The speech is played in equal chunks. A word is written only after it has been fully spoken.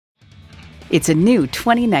It's a new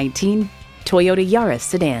 2019 Toyota Yaris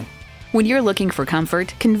Sedan. When you're looking for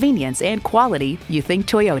comfort, convenience, and quality, you think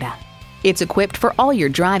Toyota. It's equipped for all your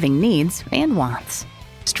driving needs and wants.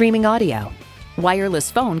 Streaming audio,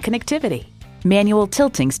 wireless phone connectivity, manual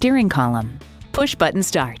tilting steering column, push-button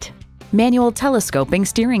start, manual telescoping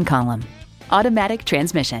steering column, automatic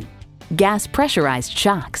transmission, gas pressurized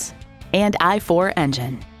shocks, and i4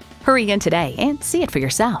 engine. Hurry in today and see it for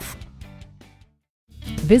yourself.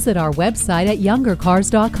 Visit our website at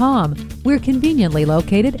youngercars.com. We're conveniently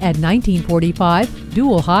located at 1945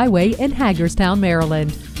 Dual Highway in Hagerstown,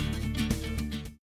 Maryland.